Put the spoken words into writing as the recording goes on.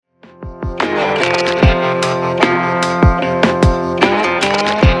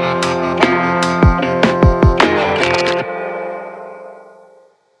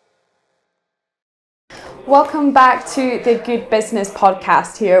Welcome back to the Good Business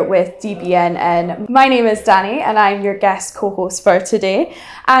podcast here with DBNN. My name is Danny and I'm your guest co-host for today.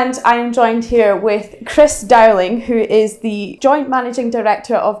 And I am joined here with Chris Dowling, who is the Joint Managing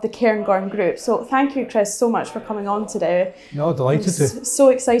Director of the Cairngorm Group. So thank you, Chris, so much for coming on today. No, delighted to. So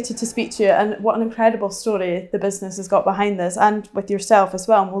excited to speak to you, and what an incredible story the business has got behind this, and with yourself as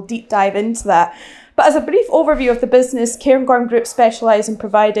well, and we'll deep dive into that. But as a brief overview of the business, Cairngorm Group specialise in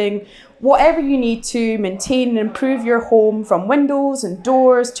providing whatever you need to maintain and improve your home, from windows and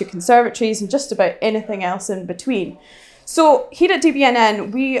doors to conservatories and just about anything else in between. So here at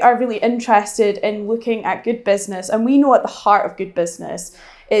DBNN, we are really interested in looking at good business, and we know at the heart of good business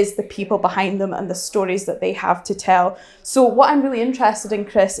is the people behind them and the stories that they have to tell. So what I'm really interested in,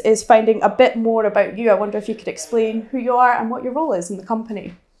 Chris, is finding a bit more about you. I wonder if you could explain who you are and what your role is in the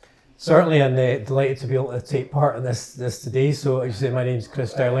company. Certainly, and delighted to be able to take part in this today. So as you say, my name is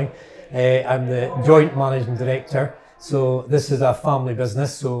Chris Dowling. I'm the Joint Managing Director. So this is a family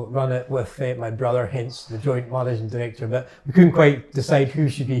business, so run it with my brother, hence the Joint Managing Director. But we couldn't quite decide who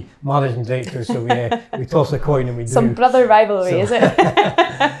should be Managing Director, so we toss a coin and we do. Some brother rivalry, is it?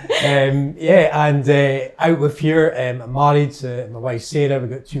 Out with here, I'm married to my wife Sarah.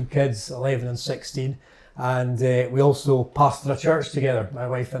 We've got two kids, 11 and 16. And we also pastor a church together, my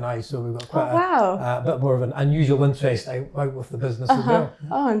wife and I, so we've got quite a bit more of an unusual interest out with the business as well.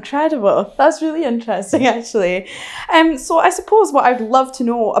 Oh, incredible. That's really interesting, actually. So I suppose what I'd love to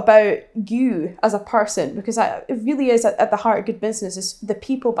know about you as a person, because it really is at the heart of good business, is the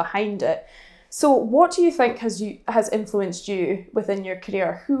people behind it. So what do you think has influenced you within your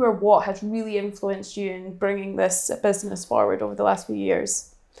career? Who or what has really influenced you in bringing this business forward over the last few years?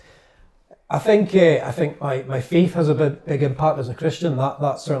 I think my faith has a big impact as a Christian.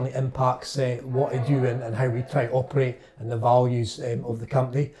 That certainly impacts what I do and how we try to operate and the values of the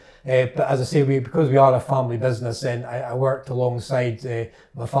company. But as I say, because we are a family business, and I worked alongside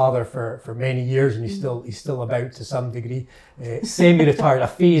my father for many years, and he's still about to some degree. Semi-retired, a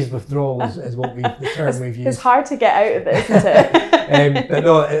phased withdrawal is what the term we've used. It's hard to get out of it, isn't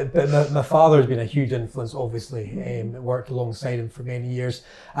it? But my father has been a huge influence, obviously. Worked alongside him for many years,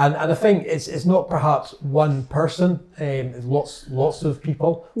 and I think it's not perhaps one person. Lots of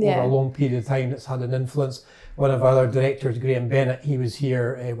people over a long period of time that's had an influence. One of our other directors, Graham Bennett, he was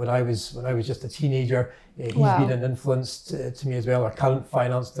here when I was just a teenager. He's been an influence to me as well. Our current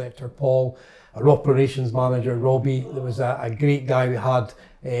finance director, Paul, our operations manager, Robbie. There was a great guy we had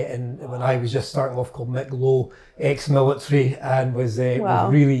when I was just starting off, called Mick Lowe, ex-military, and was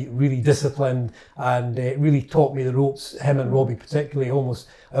really disciplined and really taught me the ropes. Him and Robbie particularly,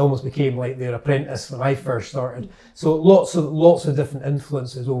 I almost became like their apprentice when I first started. So lots of different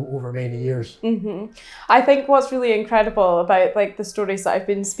influences over many years. Mm-hmm. I think what's really incredible about the stories that I've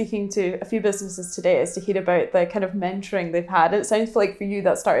been speaking to a few businesses today is to hear about the kind of mentoring they've had. It sounds like for you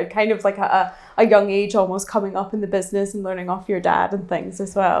that started kind of like a young age, almost coming up in the business and learning off your dad and things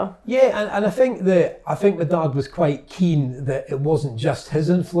as well. Yeah, and I think my dad was quite keen that it wasn't just his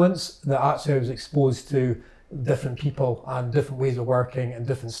influence, that actually I was exposed to different people and different ways of working and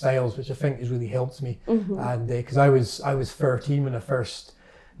different styles, which I think has really helped me. Mm-hmm. And because I was 13 when I first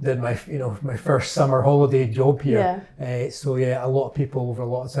did my first summer holiday job here. A lot of people over a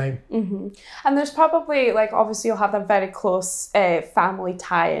lot of time. Mm-hmm. And there's probably, obviously you'll have a very close family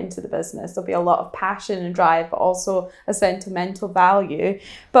tie into the business. There'll be a lot of passion and drive, but also a sentimental value.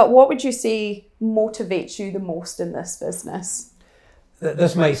 But what would you say motivates you the most in this business?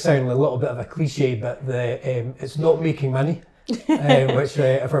 This might sound a little bit of a cliche, but it's not making money, which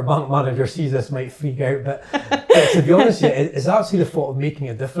if our bank manager sees this might freak out. But to be honest, it's actually the thought of making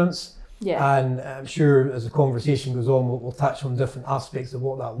a difference. Yeah. And I'm sure as the conversation goes on, we'll touch on different aspects of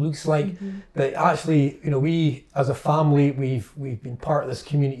what that looks like. Mm-hmm. But actually, we as a family, we've been part of this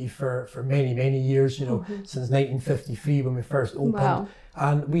community for many years. Since 1953 when we first opened. Wow.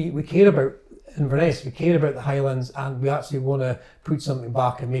 And we care about Inverness, we care about the Highlands, and we actually want to put something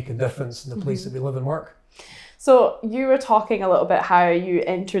back and make a difference in the place that we live and work. So you were talking a little bit how you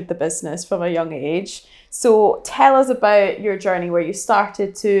entered the business from a young age. So tell us about your journey, where you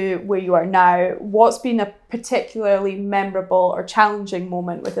started to where you are now. What's been a particularly memorable or challenging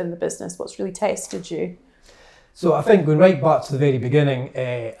moment within the business? What's really tested you? So I think going right back to the very beginning,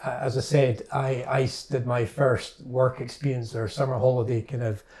 as I said, I did my first work experience or summer holiday kind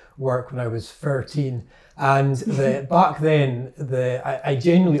of work when I was 13. And back then, I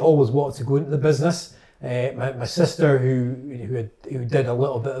genuinely always wanted to go into the business. My sister, who did a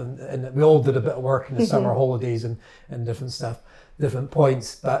little bit, and we all did a bit of work in the summer holidays and different stuff, different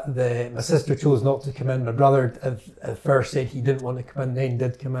points. But my sister chose not to come in. My brother at first said he didn't want to come in, then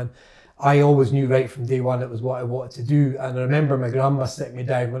did come in. I always knew right from day one it was what I wanted to do. And I remember my grandma sitting me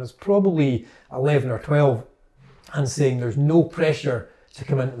down when I was probably 11 or 12 and saying there's no pressure to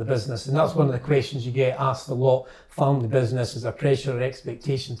come into the business. And that's one of the questions you get asked a lot. Family business, is there pressure or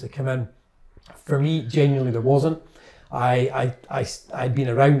expectation to come in? For me, genuinely, there wasn't. I'd been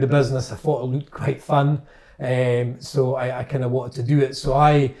around the business. I thought it looked quite fun. So I kind of wanted to do it. So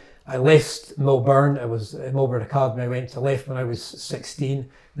I left Melbourne. I was at Melbourne Academy. I left when I was 16.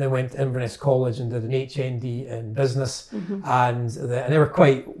 Then went to Inverness College and did an HND in business. And I never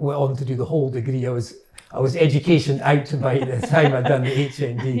quite went on to do the whole degree. I was education out by the time I'd done the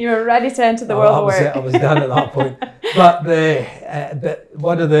HND. You were ready to enter the world of work. I was done at that point. But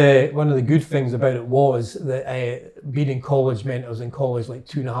one of the good things about it was that being in college meant I was in college like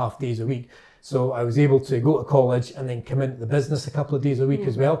 2.5 days a week. So I was able to go to college and then come into the business a couple of days a week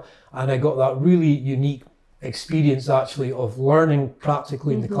as well. And I got that really unique experience actually of learning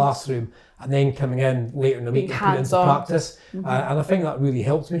practically in the classroom and then coming in later in the week and put it into practice. And I think that really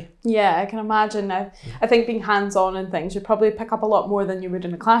helped me. Yeah, I can imagine. I think being hands-on and things, you probably pick up a lot more than you would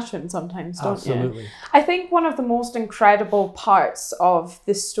in a classroom sometimes, don't Absolutely. you? I think one of the most incredible parts of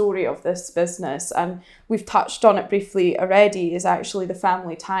the story of this business, and we've touched on it briefly already, is actually the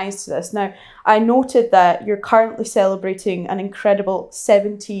family ties to this. Now, I noted that you're currently celebrating an incredible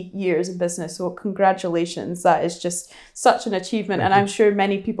 70 years in business, so congratulations. That is just such an achievement, and I'm sure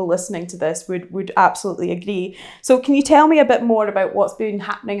many people listening to this would absolutely agree. So can you tell me a bit more about what's been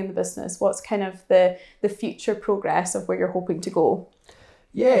happening in the business? What's kind of the future progress of where you're hoping to go?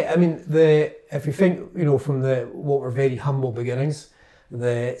 Yeah, I mean, if you think, from what were very humble beginnings,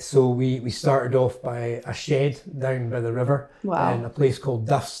 so we started off by a shed down by the river in a place called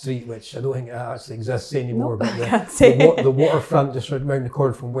Duff Street, which I don't think it actually exists anymore. Nope, but the waterfront just around the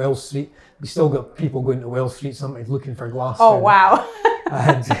corner from Wells Street. We still got people going to Wells Street sometimes looking for glass. Oh, wow.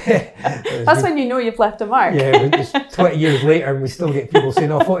 And that's when you know you've left a mark. Yeah, just 20 years later and we still get people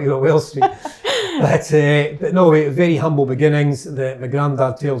saying, I thought you were at Wells Street. But no, very humble beginnings. My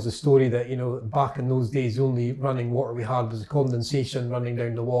granddad tells the story that, back in those days, the only running water we had was the condensation running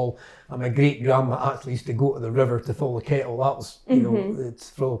down the wall. And my great grandma actually used to go to the river to fill the kettle. That was,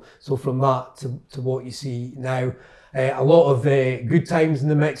 so from that to what you see now. A lot of good times in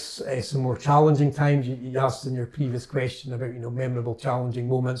the mix, some more challenging times. You asked in your previous question about, memorable, challenging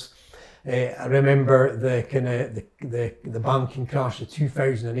moments. I remember the banking crash of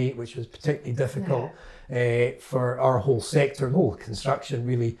 2008, which was particularly difficult for our whole sector, the whole construction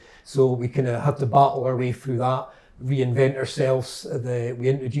really. So we kind of had to battle our way through that, reinvent ourselves. We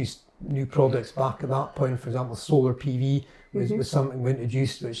introduced new products back at that point. For example, solar PV was something we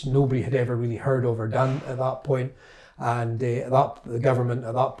introduced, which nobody had ever really heard of or done at that point. And the government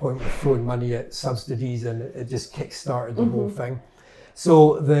at that point was throwing money at subsidies, and it just kick-started the whole thing.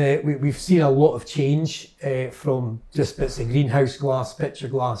 So we've seen a lot of change from just bits of greenhouse glass, picture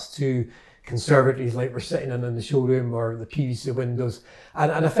glass, to conservatories like we're sitting in the showroom, or the PVC windows.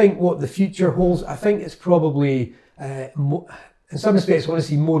 And I think what the future holds, I think it's probably, in some respects, I want to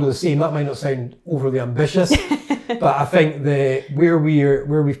see more of the same. That might not sound overly ambitious. But I think where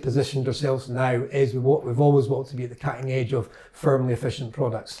we've positioned ourselves now is we've always wanted to be at the cutting edge of firmly efficient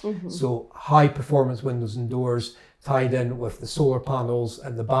products. So high performance windows and doors tied in with the solar panels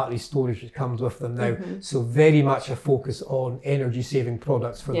and the battery storage that comes with them now. So very much a focus on energy saving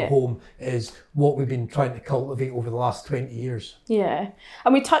products for the home is what we've been trying to cultivate over the last 20 years. Yeah.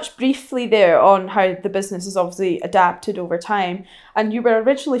 And we touched briefly there on how the business has obviously adapted over time. And you were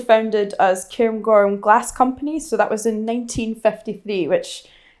originally founded as Cairngorm Glass Company. So that was in 1953, which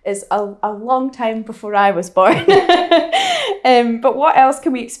is a long time before I was born. But what else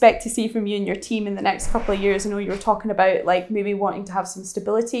can we expect to see from you and your team in the next couple of years? I know you were talking about maybe wanting to have some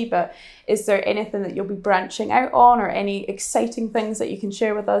stability, but is there anything that you'll be branching out on, or any exciting things that you can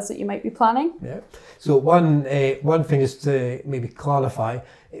share with us that you might be planning? Yeah. So one thing is to maybe clarify.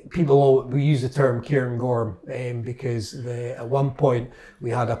 We use the term Cairngorm because at one point we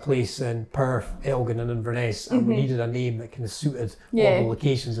had a place in Perth, Elgin and Inverness, and we needed a name that kind of suited all the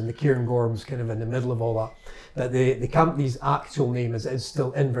locations, and the Cairngorm's kind of in the middle of all that. But the company's actual name is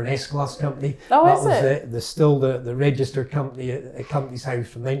still Inverness Glass Company. Oh, that is was it? The registered company at Company's House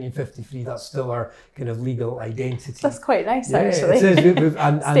from 1953. That's still our kind of legal identity. That's quite nice, actually. It is.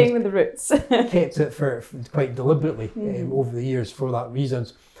 And staying with the roots. Kept it for quite deliberately over the years for that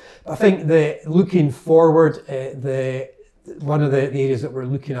reasons. I think looking forward, one of the areas that we're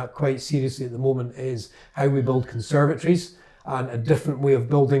looking at quite seriously at the moment is how we build conservatories, and a different way of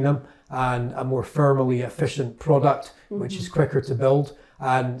building them. and a more thermally efficient product, which is quicker to build.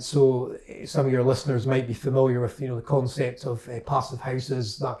 And so some of your listeners might be familiar with, the concept of passive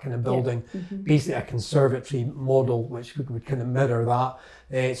houses, that kind of building, basically a conservatory model, which would kind of mirror that.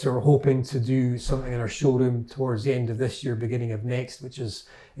 So we're hoping to do something in our showroom towards the end of this year, beginning of next, which is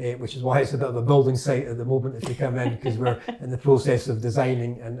why it's a bit of a building site at the moment if you come in, because we're in the process of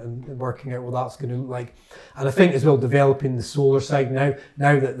designing and working out what that's going to look like. And I think as well, developing the solar side now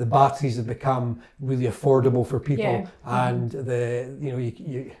that the batteries have become really affordable for people, and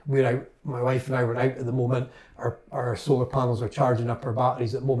we're out, my wife and I were out at the moment, our solar panels are charging up our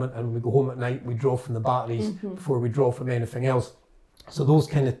batteries at the moment, and when we go home at night, we draw from the batteries before we draw from anything else. So those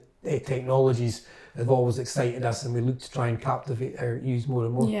kind of technologies have always excited us, and we look to try and captivate or use more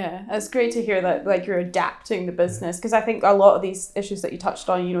and more. Yeah, it's great to hear that you're adapting the business, because I think a lot of these issues that you touched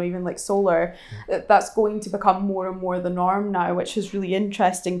on, even like solar, that's going to become more and more the norm now, which is really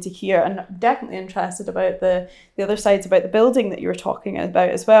interesting to hear, and definitely interested about the other sides about the building that you were talking about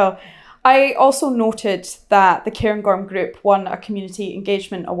as well. I also noted that the Cairngorm Group won a Community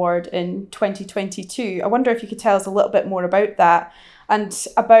Engagement Award in 2022. I wonder if you could tell us a little bit more about that and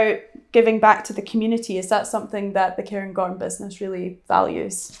about giving back to the community. Is that something that the Cairngorm business really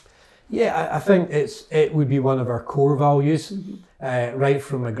values? Yeah, I think it would be one of our core values, right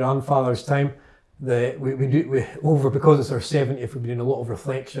from my grandfather's time. Because it's our 70th, we've been doing a lot of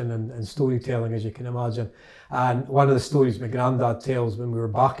reflection and storytelling, as you can imagine. And one of the stories my granddad tells, when we were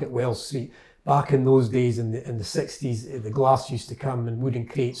back at Wells Street, back in those days in the 60s, the glass used to come in wooden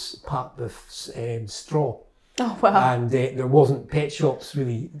crates packed with straw. Oh, wow. And there wasn't pet shops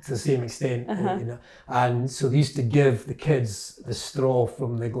really to the same extent. And so they used to give the kids the straw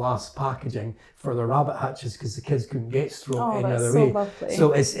from the glass packaging for their rabbit hutches, because the kids couldn't get straw any other way. Lovely.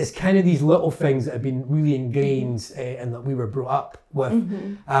 So it's kind of these little things that have been really ingrained and that we were brought up with.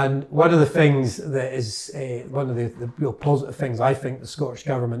 And one of the things that is one of the real positive things I think the Scottish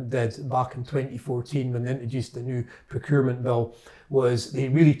Government did back in 2014 when they introduced the new procurement bill was they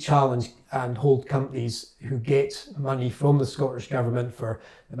really challenged and hold companies who get money from the Scottish Government for,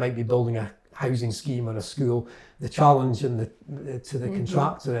 it might be building a housing scheme or a school. The challenge to the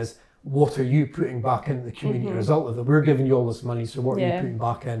contractor is, what are you putting back into the community as a result of it? We're giving you all this money, so what are you putting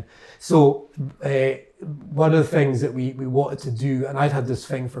back in? So one of the things that we wanted to do, and I'd had this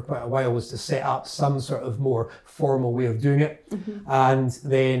thing for quite a while, was to set up some sort of more formal way of doing it. And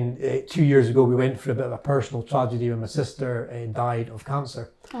then 2 years ago, we went through a bit of a personal tragedy when my sister died of cancer.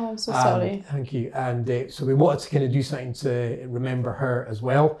 Oh, I'm so sorry. Thank you. And so we wanted to kind of do something to remember her as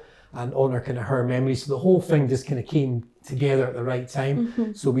well and honour kind of her memory. So the whole thing just kind of came together at the right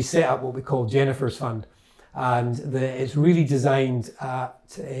time. So we set up what we call Jennifer's Fund. And it's really designed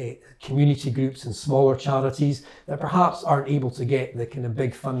at community groups and smaller charities that perhaps aren't able to get the kind of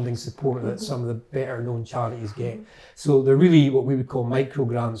big funding support that some of the better known charities get. So they're really what we would call micro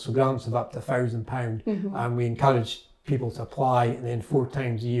grants, so grants of up to £1,000. And we encourage people to apply, and then 4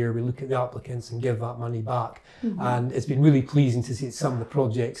 times a year we look at the applicants and give that money back. And it's been really pleasing to see some of the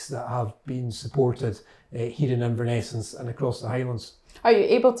projects that have been supported here in Inverness and across the Highlands. Are you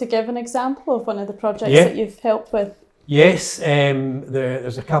able to give an example of one of the projects that you've helped with? Yes,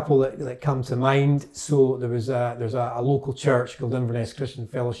 there's a couple that come to mind. So there's a local church called Inverness Christian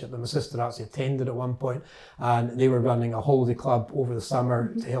Fellowship that my sister actually attended at one point, and they were running a holiday club over the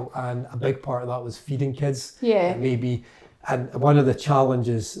summer to help, and a big part of that was feeding kids. And one of the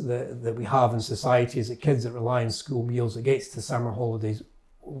challenges that we have in society is that kids that rely on school meals, it gets to summer holidays,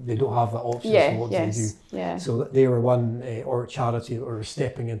 they don't have that option, so what do they do? So they were one or charity that were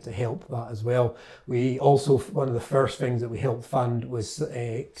stepping in to help that as well. We also, one of the first things that we helped fund was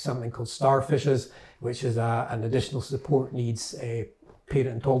something called Starfishes, which is an additional support needs parent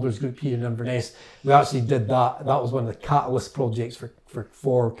and toddlers group here in Inverness. We actually did that. That was one of the catalyst projects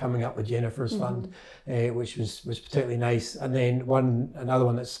for coming up with Jennifer's Fund, which was particularly nice. And then another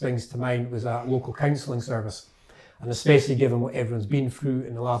one that springs to mind was a local counselling service. And especially given what everyone's been through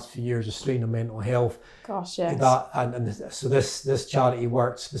in the last few years, a strain on mental health. Gosh, yes. So this charity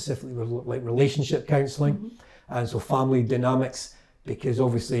worked specifically with like relationship counselling, and so family dynamics, because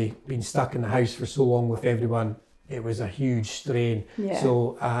obviously being stuck in the house for so long with everyone, it was a huge strain.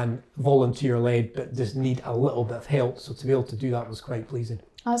 So, and volunteer led, but just need a little bit of help. So to be able to do that was quite pleasing.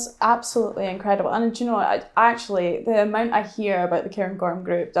 That's absolutely incredible. And do you know, actually, the amount I hear about the Cairngorm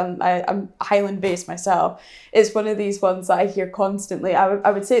Group, and I'm Highland based myself, is one of these ones that I hear constantly.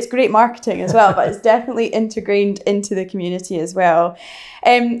 I would say it's great marketing as well, but it's definitely integrated into the community as well.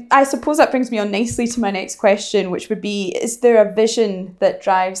 I suppose that brings me on nicely to my next question, which would be, is there a vision that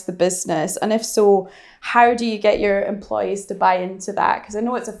drives the business? And if so, how do you get your employees to buy into that? Because I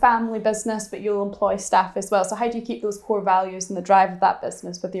know it's a family business, but you'll employ staff as well. So how do you keep those core values and the drive of that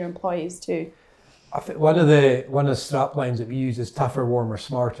business with your employees too? I think one of the strap lines that we use is tougher, warmer,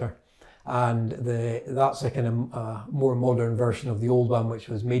 smarter. And that's a kind of more modern version of the old one, which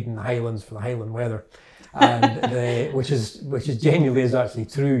was made in the Highlands for the Highland weather. And which is genuinely is actually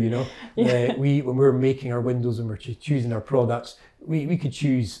true, you know. When we're making our windows and we're choosing our products, we could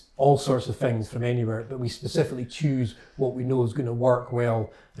choose all sorts of things from anywhere, but we specifically choose what we know is going to work well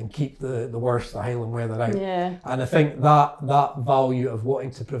and keep the worst of the Highland weather out. Yeah. And I think that value of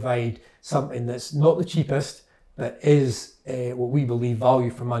wanting to provide something that's not the cheapest, but is what we believe value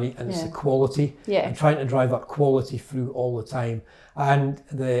for money, and it's the quality, and trying to drive that quality through all the time. And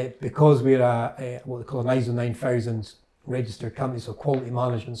because we're what they call an ISO 9000 registered company, so quality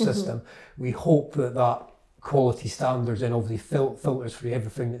management system, we hope that quality standards and obviously filters through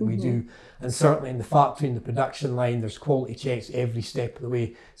everything that we do. And certainly in the factory, in the production line, there's quality checks every step of the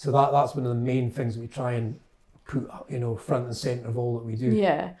way. So that's one of the main things that we try and put, you know, front and centre of all that we do.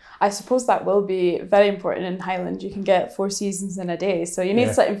 Yeah, I suppose that will be very important in Highland. You can get 4 seasons in a day, so you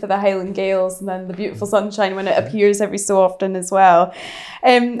need something for the Highland gales and then the beautiful sunshine when it appears every so often as well.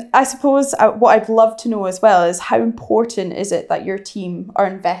 I suppose what I'd love to know as well is how important is it that your team are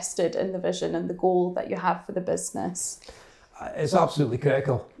invested in the vision and the goal that you have for the business? It's absolutely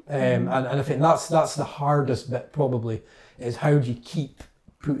critical, and I think that's the hardest bit probably, is how do you keep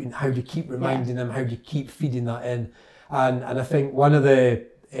reminding them, how do you keep feeding that in, and I think one of the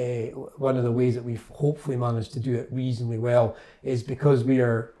ways that we've hopefully managed to do it reasonably well is because we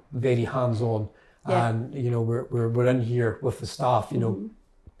are very hands-on, and you know we're in here with the staff, you know.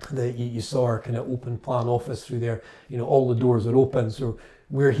 You saw our kind of open plan office through there, you know, all the doors are open, so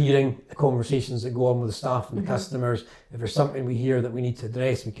we're hearing the conversations that go on with the staff and the customers. If there's something we hear that we need to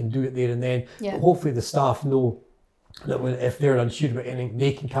address, we can do it there and then. But hopefully the staff know that if they're unsure about anything,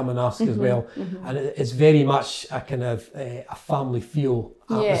 they can come and ask as well. And it's very much a kind of a family feel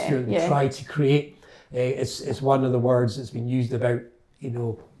atmosphere that we try to create. It's one of the words that's been used about, you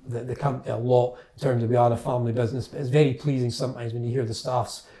know, the company a lot in terms of we are a family business, but it's very pleasing sometimes when you hear the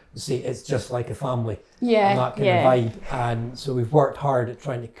staffs say it's just like a family, and that kind of vibe. And so we've worked hard at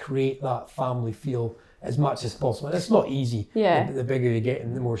trying to create that family feel as much as possible. And it's not easy. The bigger you get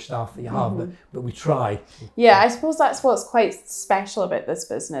and the more staff that you have, but we try. I suppose that's what's quite special about this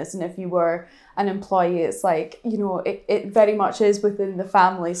business. And if you were an employee, it's like, you know, it very much is within the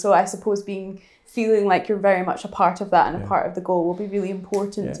family. So I suppose feeling like you're very much a part of that and a part of the goal will be really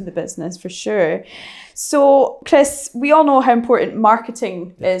important to the business for sure. So Chris, we all know how important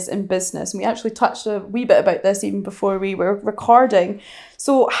marketing is in business. And we actually touched a wee bit about this even before we were recording.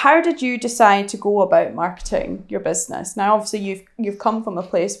 So how did you decide to go about marketing your business? Now, obviously you've come from a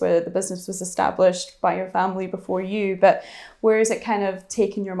place where the business was established by your family before you, but where has it kind of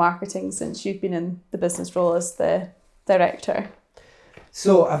taken your marketing since you've been in the business role as the director?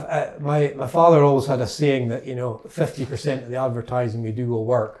 So my father always had a saying that, you know, 50% of the advertising we do will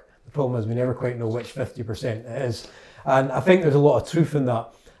work. The problem is we never quite know which 50% it is. And I think there's a lot of truth in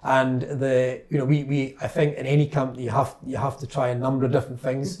that. And we I think in any company you have to try a number of different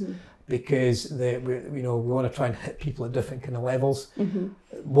things, because we want to try and hit people at different kind of levels.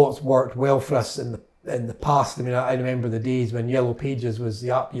 What's worked well for us in the past, I mean, I remember the days when Yellow Pages was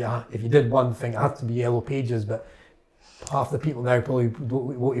the app. If you did one thing, it had to be Yellow Pages, but half the people now probably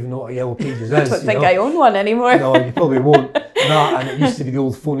won't even know what a Yellow Pages is. I don't think I own one anymore. No, you probably won't. And it used to be the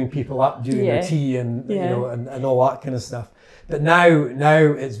old phoning people up during the tea and you know and all that kind of stuff. But now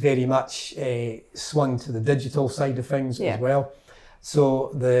it's very much swung to the digital side of things as well.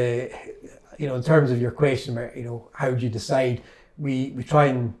 So in terms of your question about, you know, how do you decide? We try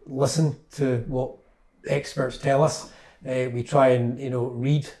and listen to what experts tell us. We try and, you know,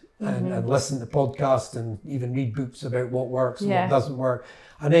 read and listen to podcasts and even read books about what works and what doesn't work,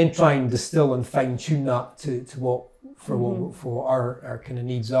 and then try and distill and fine tune that to what our kind of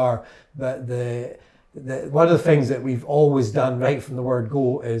needs are. But the one of the things that we've always done right from the word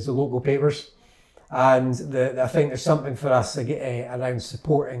go is the local papers, and I think there's something for us around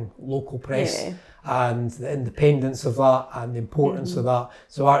supporting local press and the independence of that and the importance of that.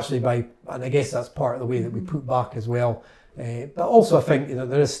 So actually and I guess that's part of the way that we put back as well. But also I think, you know,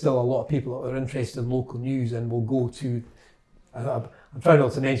 there is still a lot of people that are interested in local news and will go to, I'm trying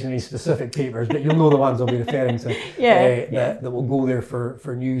not to mention any specific papers, but you'll know the ones I'll be referring to, that will go there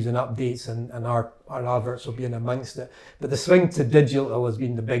for news and updates, and our adverts will be in amongst it. But the swing to digital has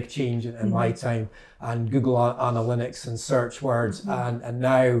been the big change in my time, and Google Analytics and search words, and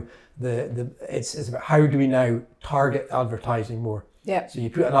now it's about how do we now target advertising more. Yeah. So you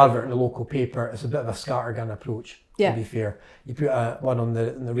put an advert in the local paper, it's a bit of a scattergun approach, to be fair. You put one on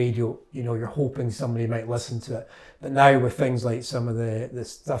the radio, you're hoping somebody might listen to it. But now with things like some of the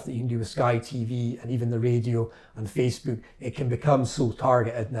stuff that you can do with Sky TV and even the radio and Facebook, it can become so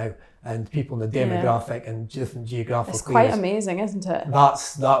targeted now, and people in the demographic and different geographical areas. It's quite amazing, isn't it?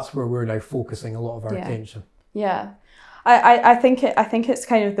 That's where we're now focusing a lot of our attention. Yeah. I think it's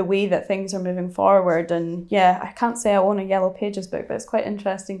kind of the way that things are moving forward, and I can't say I own a Yellow Pages book, but it's quite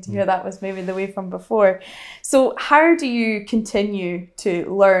interesting to hear that was maybe the way from before. So how do you continue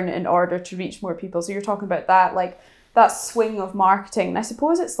to learn in order to reach more people? So you're talking about that, like that swing of marketing, and I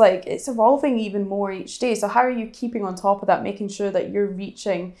suppose it's evolving even more each day. So how are you keeping on top of that, making sure that you're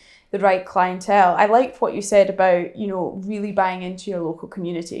reaching the right clientele? I liked what you said about, really buying into your local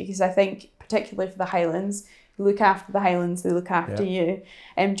community, because I think particularly for the Highlands, you look after the Highlands, they look after you.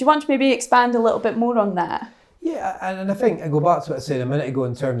 Do you want to maybe expand a little bit more on that? Yeah, and I think I go back to what I said a minute ago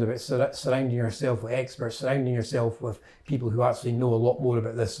in terms of it surrounding yourself with experts, surrounding yourself with people who actually know a lot more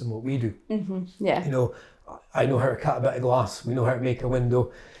about this than what we do. Mm-hmm. Yeah. I know how to cut a bit of glass, we know how to make a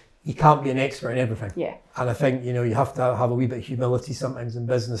window. You can't be an expert in everything. Yeah. And I think, you have to have a wee bit of humility sometimes in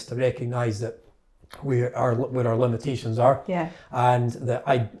business to recognise that where our limitations are. Yeah. And that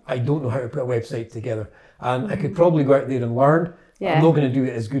I don't know how to put a website together. And I could probably go out there and learn. Yeah. I'm not going to do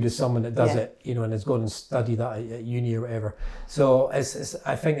it as good as someone that does it, and has gone and studied that at uni or whatever. So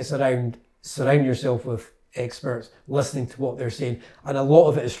I think it's around surround yourself with experts, listening to what they're saying. And a lot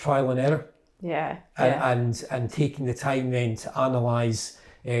of it is trial and error. Yeah. And taking the time then to analyse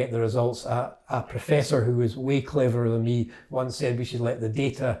the results. A professor who was way cleverer than me once said we should let the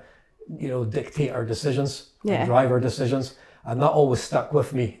data, dictate our decisions, and drive our decisions. And that always stuck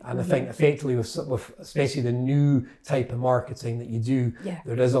with me. And I think effectively with especially the new type of marketing that you do,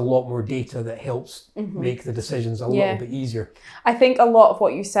 there is a lot more data that helps make the decisions a little bit easier. I think a lot of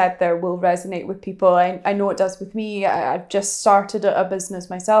what you said there will resonate with people. I know it does with me. I've just started a business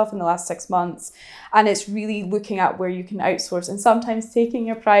myself in the last 6 months, and it's really looking at where you can outsource and sometimes taking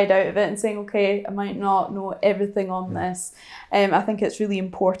your pride out of it and saying, okay, I might not know everything on this. I think it's really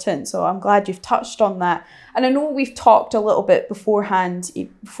important. So I'm glad you've touched on that. And I know we've talked a little bit beforehand,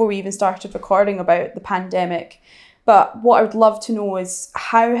 before we even started recording, about the pandemic. But what I would love to know is,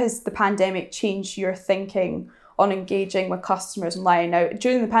 how has the pandemic changed your thinking on engaging with customers online? Now,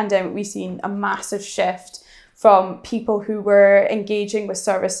 during the pandemic, we've seen a massive shift from people who were engaging with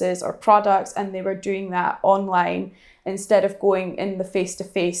services or products, and they were doing that online instead of going in the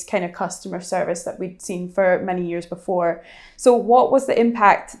face-to-face kind of customer service that we'd seen for many years before. So what was the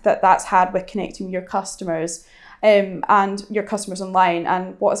impact that that's had with connecting with your customers and your customers online,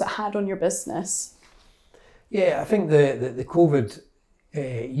 and what has it had on your business? Yeah, I think the COVID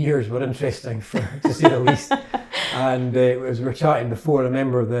years were interesting, to say the least. And as we were chatting before, I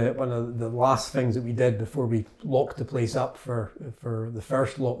remember one of the last things that we did before we locked the place up for the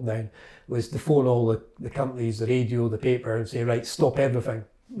first lockdown was to phone all the companies, the radio, the paper, and say, right, stop everything,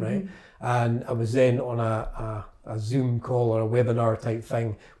 right? And I was then on a Zoom call or a webinar type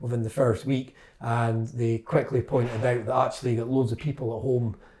thing within the first week, and they quickly pointed out that actually got loads of people at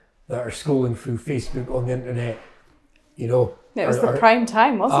home that are scrolling through Facebook on the internet, It was the prime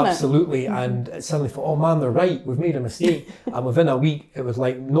time, wasn't it? Absolutely. And suddenly thought, oh man, they're right, we've made a mistake. And within a week, it was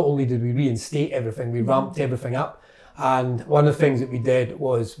like, not only did we reinstate everything, we ramped everything up. And one of the things that we did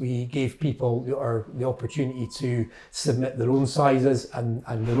was we gave people the opportunity to submit their own sizes and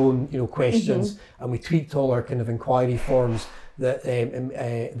their own questions. And we tweaked all our kind of inquiry forms that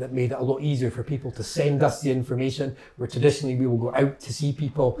made it a lot easier for people to send us the information, where traditionally we will go out to see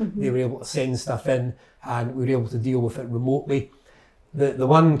people. They were able to send stuff in, and we were able to deal with it remotely. The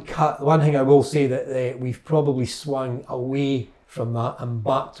one thing I will say that we've probably swung away from that and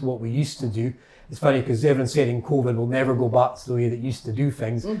back to what we used to do. It's funny because everyone said in COVID we'll never go back to the way that used to do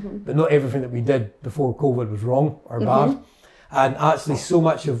things, but not everything that we did before COVID was wrong or bad. And actually so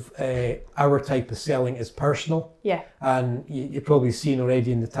much of our type of selling is personal. Yeah. And you've probably seen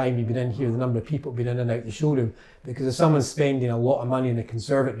already in the time you've been in here, the number of people been in and out the showroom, because if someone's spending a lot of money in the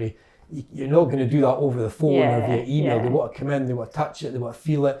conservatory, you're not going to do that over the phone or via email. They want to come in, they want to touch it, they want to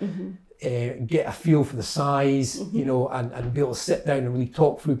feel it, get a feel for the size, and be able to sit down and really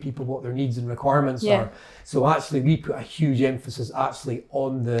talk through people what their needs and requirements are. So actually we put a huge emphasis actually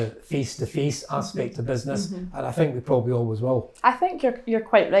on the face-to-face aspect of business, and I think we probably always will. I think you're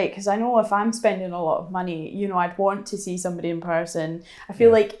quite right, because I know if I'm spending a lot of money, I'd want to see somebody in person. I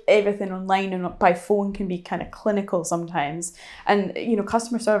feel like everything online and by phone can be kind of clinical sometimes, and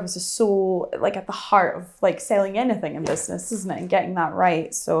customer service is so at the heart of selling anything in business, isn't it, and getting that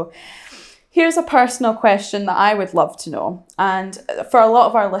right. So Here's a personal question that I would love to know. And for a lot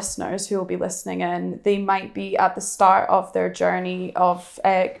of our listeners who will be listening in, they might be at the start of their journey of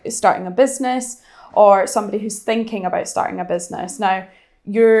starting a business, or somebody who's thinking about starting a business. Now,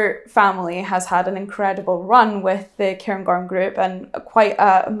 your family has had an incredible run with the Cairngorm Group and quite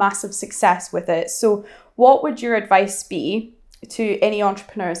a massive success with it. So what would your advice be to any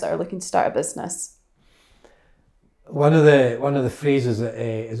entrepreneurs that are looking to start a business? One of the phrases that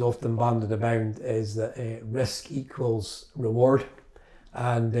is often bandied about is that risk equals reward,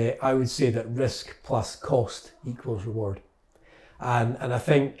 and I would say that risk plus cost equals reward. And I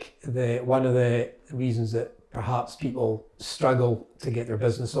think one of the reasons that perhaps people struggle to get their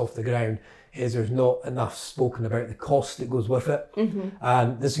business off the ground is there's not enough spoken about the cost that goes with it. Mm-hmm.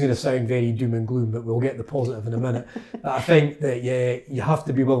 And this is going to sound very doom and gloom, but we'll get the positive in a minute. But I think that you have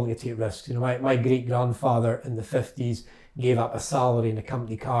to be willing to take risks. You know, my great grandfather in the 50s gave up a salary in a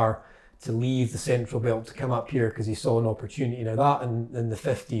company car to leave the Central Belt to come up here because he saw an opportunity. Now that in the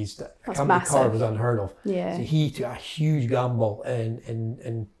 50s, a company car was unheard of. Yeah. So he took a huge gamble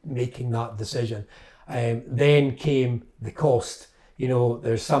in making that decision. Then came the cost. You know,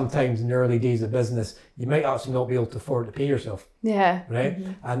 there's sometimes in the early days of business, you might actually not be able to afford to pay yourself. Yeah. Right?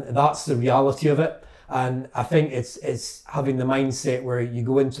 Mm-hmm. And that's the reality of it. And I think it's having the mindset where you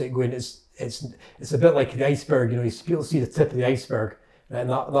go into it going, it's a bit like the iceberg. You know, people see the tip of the iceberg,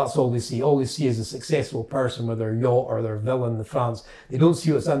 and that's all they see. All they see is a successful person with their yacht or their villa in France. They don't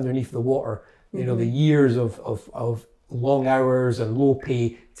see what's underneath the water. You mm-hmm. know, the years of long hours and low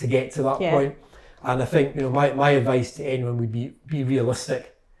pay to get to that point. And I think, you know, my advice to anyone would be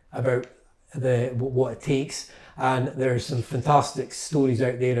realistic about what it takes. And there's some fantastic stories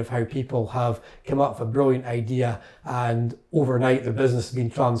out there of how people have come up with a brilliant idea and overnight their business has been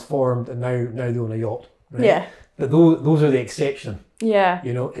transformed and now they own a yacht. Right? Yeah. But those are the exception. Yeah.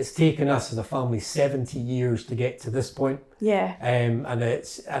 You know, it's taken us as a family 70 years to get to this point. Yeah. And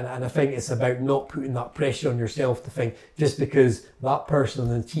I think it's about not putting that pressure on yourself to think just because that person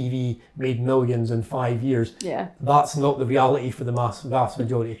on the TV made millions in 5 years. Yeah. That's not the reality for the vast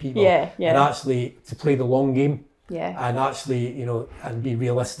majority of people. Yeah. Yeah. And actually to play the long game. Yeah. And actually, you know, and be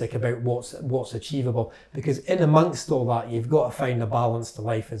realistic about what's achievable, because in amongst all that, you've got to find a balance to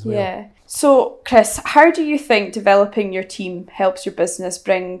life as well. Yeah. So, Chris, how do you think developing your team helps your business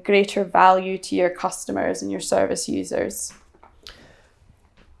bring greater value to your customers and your service users?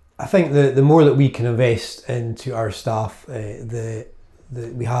 I think the more that we can invest into our staff,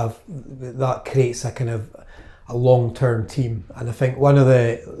 we have that creates a kind of a long-term team. And I think one of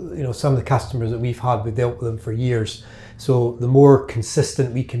some of the customers that we've had, we've dealt with them for years. So the more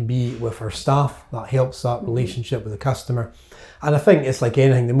consistent we can be with our staff, that helps that relationship with the customer. And I think it's like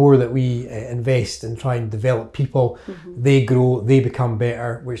anything, the more that we invest in trying to develop people, they grow, they become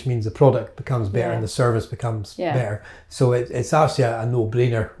better, which means the product becomes better and the service becomes better. So it's actually a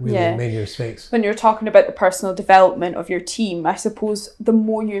no-brainer, really, in many respects. When you're talking about the personal development of your team, I suppose the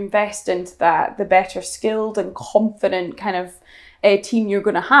more you invest into that, the better skilled and confident kind of team you're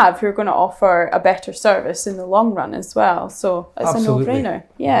going to have, who are going to offer a better service in the long run as well. So it's a no-brainer.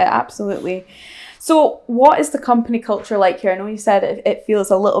 Yeah, absolutely. So what is the company culture like here? I know you said it feels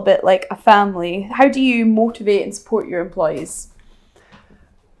a little bit like a family. How do you motivate and support your employees?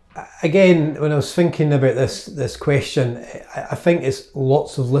 Again, when I was thinking about this question, I think it's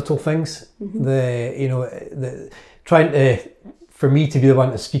lots of little things. For me to be the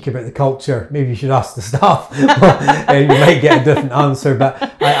one to speak about the culture, maybe you should ask the staff, and you might get a different answer. But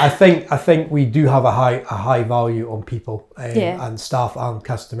I think we do have a high value on people and staff and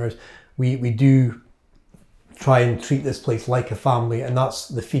customers. We do try and treat this place like a family, and that's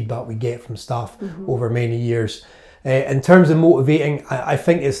the feedback we get from staff over many years. In terms of motivating, I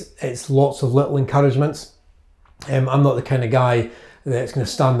think it's lots of little encouragements. I'm not the kind of guy that's going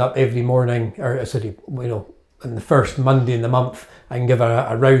to stand up every morning, on the first Monday in the month and give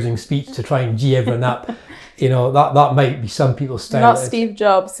a rousing speech to try and gee everyone up. You know, that might be some people's style. Not Steve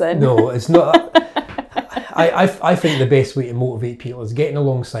Jobs then. No, it's not. I think the best way to motivate people is getting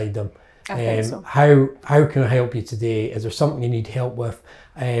alongside them. I think so. How can I help you today? Is there something you need help with?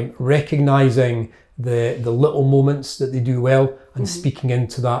 Recognising the little moments that they do well and speaking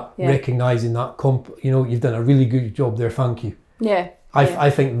into that, recognising that, you've done a really good job there, thank you. Yeah. I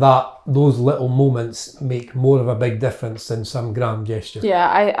think that those little moments make more of a big difference than some grand gesture. Yeah,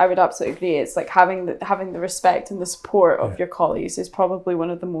 I would absolutely agree. It's like having the respect and the support of your colleagues is probably one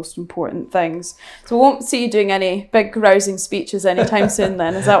of the most important things. So we won't see you doing any big rousing speeches anytime soon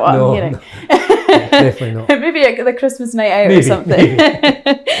then, is that what I'm hearing? No, definitely not. Maybe at the Christmas night out or something.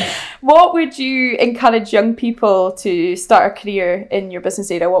 What would you encourage young people to start a career in your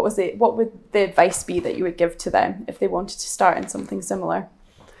business area? What would the advice be that you would give to them if they wanted to start in something similar?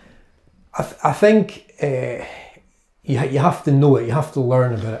 I think you have to know it. You have to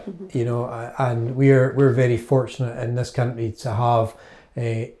learn about it. You know, and we're very fortunate in this country to have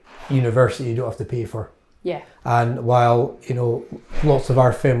a university you don't have to pay for. Yeah. And while, you know, lots of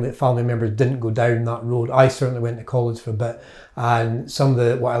our family members didn't go down that road, I certainly went to college for a bit, and some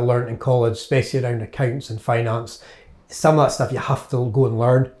of what I learned in college, especially around accounts and finance, some of that stuff you have to go and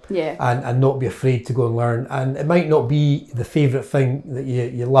learn. Yeah. And not be afraid to go and learn. And it might not be the favourite thing that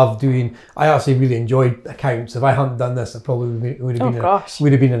you love doing. I actually really enjoyed accounts. If I hadn't done this, I probably would have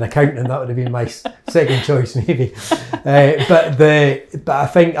been an accountant. That would have been my second choice maybe. But I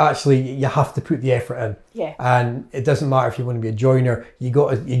think actually you have to put the effort in. Yeah. And it doesn't matter if you want to be a joiner. You got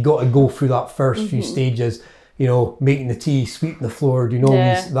to go through that first few stages. You know, making the tea, sweeping the floor, doing all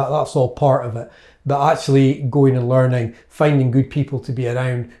these. That's all part of it. But actually going and learning, finding good people to be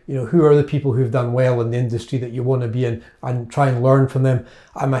around, you know, who are the people who've done well in the industry that you want to be in, and try and learn from them.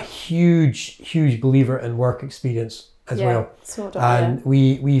 I'm a huge believer in work experience as well. And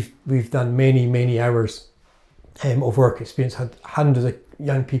we've done many hours of work experience, had hundreds of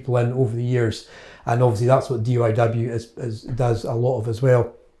young people in over the years. And obviously that's what DIW does a lot of as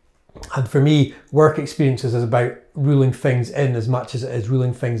well. And for me, work experiences is about ruling things in as much as it is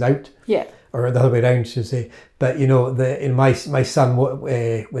ruling things out. Yeah. Or the other way around, should I say. But you know, my son,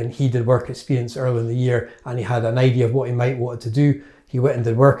 when he did work experience early in the year, and he had an idea of what he might want to do, he went and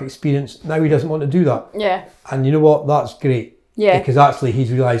did work experience. Now he doesn't want to do that. Yeah. And you know what? That's great. Yeah. Because actually he's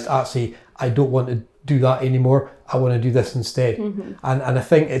realised, I don't want to do that anymore. I want to do this instead. And I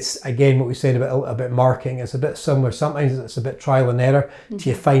think it's, again, what we said about marketing. It's a bit similar. Sometimes it's a bit trial and error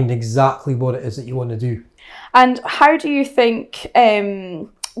till you find exactly what it is that you want to do. And how do you think?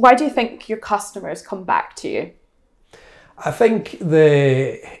 Why do you think your customers come back to you? I think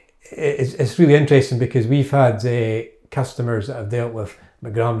it's really interesting because we've had customers that I've dealt with, my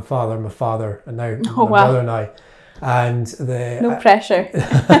grandfather, my father, and now my brother and I. And no pressure.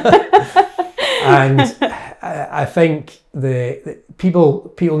 And I think the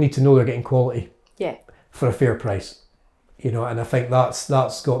people need to know they're getting quality. Yeah. For a fair price. You know, and I think that's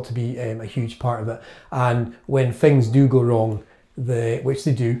got to be a huge part of it. And when things do go wrong, which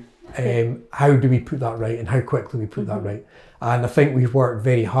they do, how do we put that right, and how quickly we put that right? And I think we've worked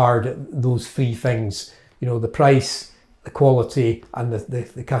very hard at those three things, you know, the price, the quality, and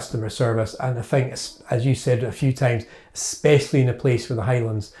the customer service. And I think, as you said a few times, especially in a place for the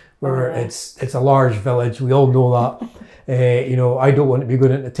Highlands, where it's a large village, we all know that. You know, I don't want to be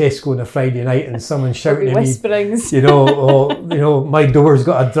going into Tesco on a Friday night and someone shouting at me, you know, my door's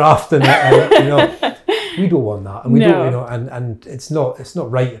got a draft in it. And, you know, we don't want that, and we don't, you know, and it's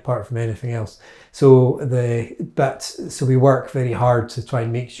not right apart from anything else. So we work very hard to try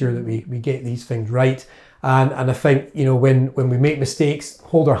and make sure that we get these things right. And I think, you know, when we make mistakes,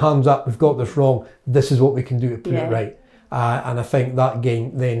 hold our hands up. We've got this wrong. This is what we can do to put it right. And I think that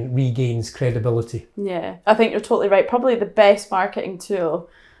then regains credibility. Yeah, I think you're totally right. Probably the best marketing tool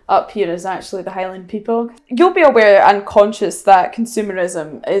up here is actually the Highland people. You'll be aware and conscious that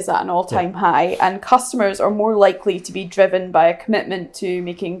consumerism is at an all-time high, and customers are more likely to be driven by a commitment to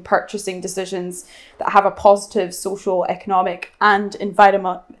making purchasing decisions that have a positive social, economic and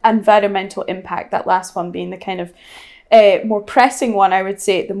environmental impact. That last one being the kind of more pressing one, I would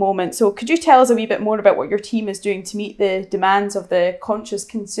say, at the moment. So could you tell us a wee bit more about what your team is doing to meet the demands of the conscious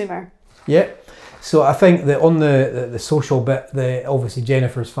consumer? Yeah. So I think that on the social bit, obviously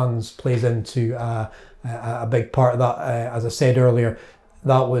Jennifer's Funds plays into a big part of that. As I said earlier,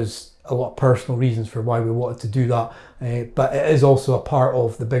 that was a lot of personal reasons for why we wanted to do that. But it is also a part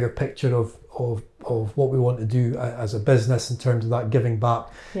of the bigger picture of what we want to do as a business in terms of that giving back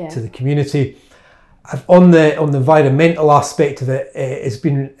to the community. On the environmental aspect of it, it's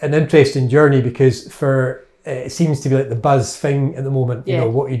been an interesting journey because it seems to be like the buzz thing at the moment. You know,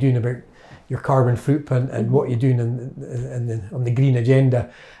 what you're doing about your carbon footprint and what you're doing on the green agenda.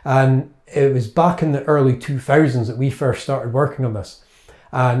 And it was back in the early 2000s that we first started working on this.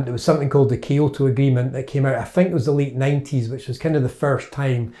 And there was something called the Kyoto Agreement that came out, I think it was the late 90s, which was kind of the first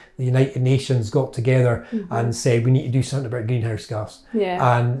time the United Nations got together and said, we need to do something about greenhouse gas.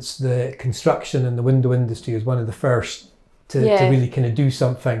 Yeah. And the construction and the window industry was one of the first to really kind of do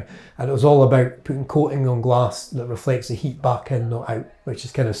something. And it was all about putting coating on glass that reflects the heat back in, not out, which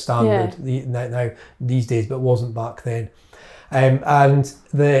is kind of standard now these days, but wasn't back then.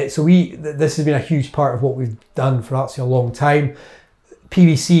 This has been a huge part of what we've done for actually a long time.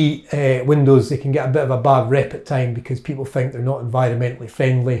 PVC windows, they can get a bit of a bad rep at time because people think they're not environmentally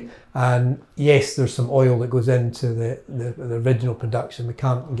friendly. And yes, there's some oil that goes into the original production. You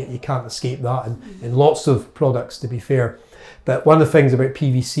can't escape that in lots of products, to be fair. But one of the things about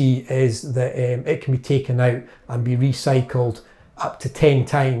PVC is that it can be taken out and be recycled up to 10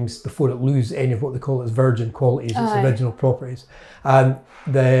 times before it loses any of what they call its virgin qualities, its original properties. And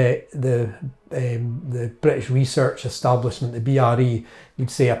the British research establishment, the BRE,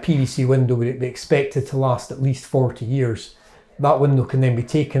 would say a PVC window would be expected to last at least 40 years. That window can then be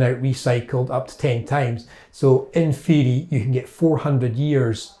taken out, recycled up to 10 times. So in theory, you can get 400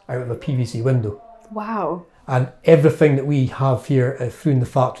 years out of a PVC window. Wow. And everything that we have here through in the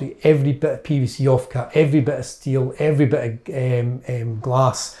factory, every bit of PVC offcut, every bit of steel, every bit of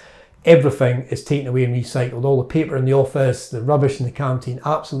glass, everything is taken away and recycled. All the paper in the office, the rubbish in the canteen,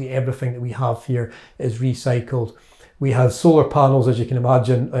 absolutely everything that we have here is recycled. We have solar panels, as you can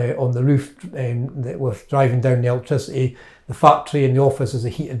imagine, on the roof that with driving down the electricity. The factory and the office is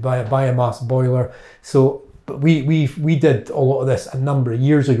heated by a biomass boiler. So but we did a lot of this a number of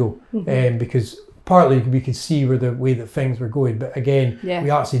years ago because partly we could see where the way that things were going, but again, we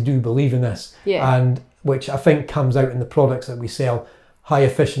actually do believe in this, and which I think comes out in the products that we sell. High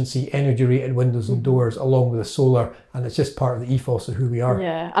efficiency, energy rated windows and doors along with the solar, and it's just part of the ethos of who we are.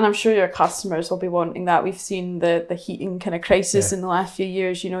 Yeah, and I'm sure your customers will be wanting that. We've seen the heating kind of crisis in the last few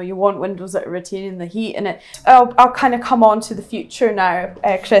years. You know, you want windows that are retaining the heat, and I'll kind of come on to the future now,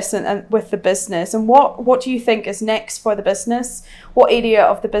 Chris, and with the business. And what do you think is next for the business? What area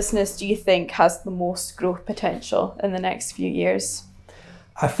of the business do you think has the most growth potential in the next few years?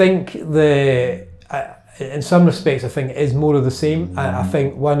 I think in some respects, I think it is more of the same. I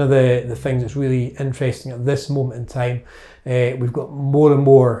think one of the things that's really interesting at this moment in time, we've got more and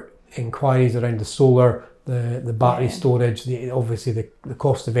more inquiries around the solar, the battery storage. Obviously, the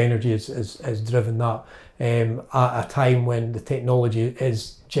cost of energy has driven that at a time when the technology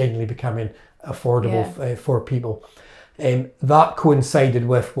is genuinely becoming affordable for people. That coincided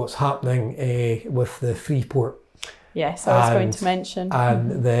with what's happening with the Freeport. Yes, I was going to mention.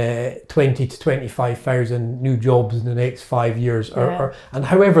 And the 20 to 25,000 new jobs in the next 5 years. And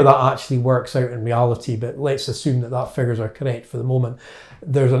however that actually works out in reality, but let's assume that figures are correct for the moment.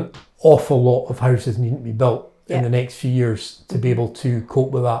 There's an awful lot of houses needing to be built in the next few years to be able to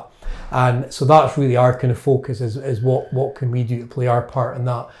cope with that. And so that's really our kind of focus is what can we do to play our part in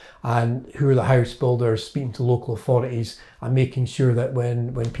that, and who are the house builders, speaking to local authorities and making sure that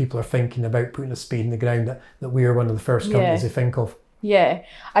when people are thinking about putting a spade in the ground that we are one of the first companies they think of. Yeah,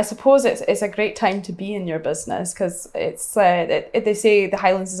 I suppose it's a great time to be in your business because it's they say the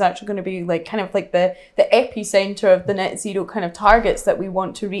Highlands is actually going to be like kind of like the epicenter of the net zero kind of targets that we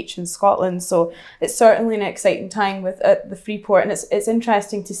want to reach in Scotland. So it's certainly an exciting time with the Freeport, and it's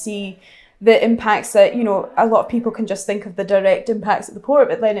interesting to see the impacts that, you know, a lot of people can just think of the direct impacts at the port,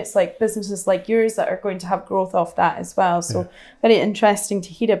 but then it's like businesses like yours that are going to have growth off that as well. So very interesting to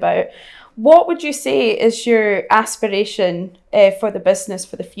hear about. What would you say is your aspiration for the business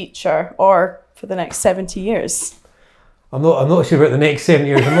for the future or for the next 70 years? I'm not sure about the next 7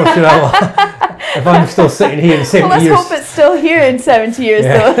 years. I'm not sure if I'm still sitting here in 70 years. Let's hope it's still here in 70 years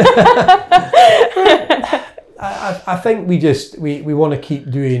though. I think we want to keep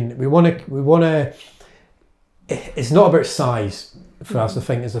doing. We want to. It's not about size for us. I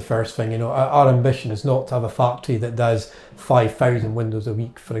think is the first thing. You know, our ambition is not to have a factory that does 5,000 windows a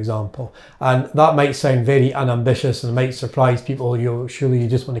week, for example. And that might sound very unambitious and might surprise people. Surely you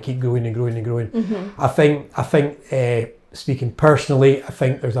just want to keep growing and growing and growing. Mm-hmm. I think. Speaking personally, I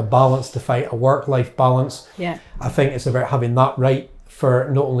think there's a balance to find, a work-life balance. Yeah. I think it's about having that right for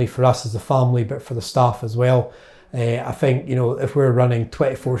not only for us as a family, but for the staff as well. I think, you know, if we're running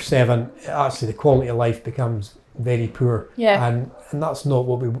 24/7, actually the quality of life becomes very poor. Yeah. And that's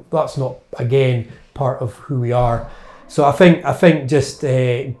not again part of who we are. So I think just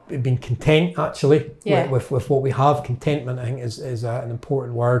being content actually with what we have. Contentment I think is an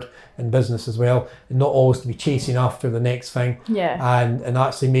important word in business as well, and not always to be chasing after the next thing. Yeah. And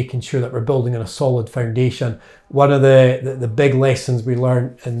actually making sure that we're building on a solid foundation. One of the big lessons we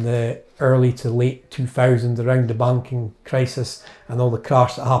learned in the early to late 2000s around the banking crisis and all the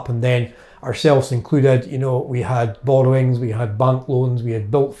crash that happened then, ourselves included, you know, we had borrowings, we had bank loans, we had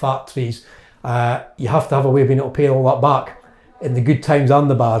built factories. You have to have a way of being able to pay all that back in the good times and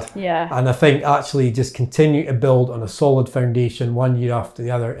the bad. Yeah. And I think actually just continue to build on a solid foundation one year after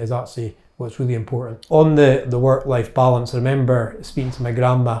the other is actually what's really important. On the work-life balance, I remember speaking to my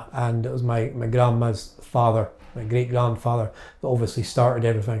grandma, and it was my grandma's father, my great-grandfather, that obviously started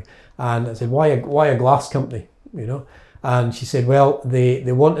everything. And I said, why a glass company, you know? And she said, well,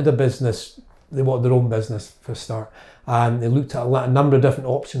 they wanted a business, they wanted their own business for a start. And they looked at a number of different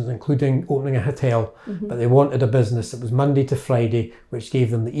options, including opening a hotel, but they wanted a business that was Monday to Friday, which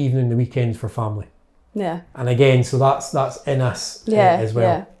gave them the evening and the weekends for family. Yeah. And again, so that's in us as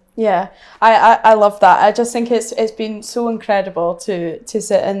well. Yeah, I love that. I just think it's been so incredible to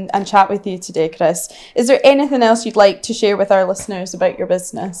sit and chat with you today, Chris. Is there anything else you'd like to share with our listeners about your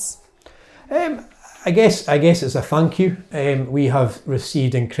business? I guess it's a thank you. We have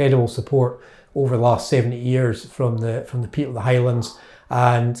received incredible support over the last 70 years from the people of the Highlands,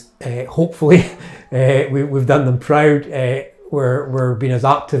 and hopefully we've done them proud. We're being as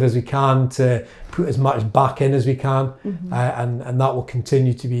active as we can to put as much back in as we can, and that will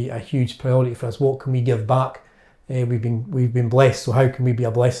continue to be a huge priority for us. What can we give back? We've been blessed, so how can we be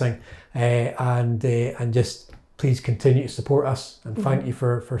a blessing? And just please continue to support us, and thank you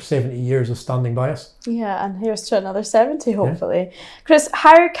for 70 years of standing by us. Yeah, and here's to another 70, hopefully. Yeah. Chris,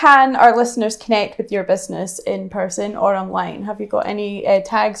 how can our listeners connect with your business in person or online? Have you got any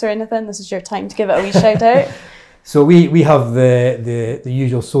tags or anything? This is your time to give it a wee shout out. So we have the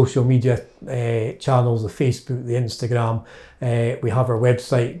usual social media channels, the Facebook, the Instagram. We have our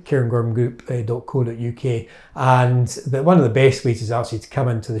website, cairngormgroup.co.uk. And one of the best ways is actually to come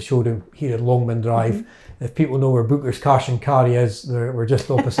into the showroom here at Longman Drive. If people know where Booker's Cash and Carry is, we're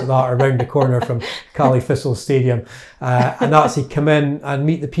just opposite that, around the corner from Cally Thistle Stadium. And actually come in and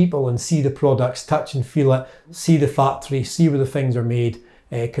meet the people and see the products, touch and feel it, see the factory, see where the things are made.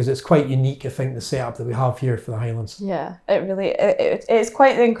 Because it's quite unique, I think, the setup that we have here for the Highlands. Yeah, it's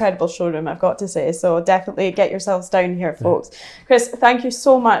quite an incredible showroom, I've got to say. So definitely get yourselves down here, folks. Yeah. Chris, thank you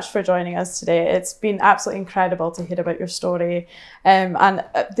so much for joining us today. It's been absolutely incredible to hear about your story and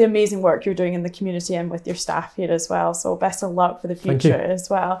the amazing work you're doing in the community and with your staff here as well. So best of luck for the future as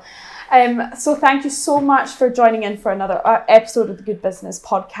well. So thank you so much for joining in for another episode of the Good Business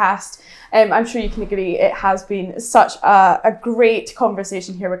podcast. I'm sure you can agree it has been such a great conversation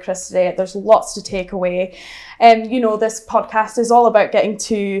here with Chris today. There's lots to take away. This podcast is all about getting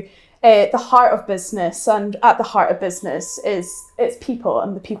to the heart of business, and at the heart of business it's people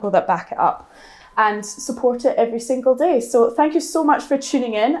and the people that back it up and support it every single day. So thank you so much for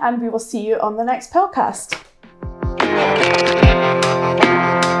tuning in, and we will see you on the next podcast.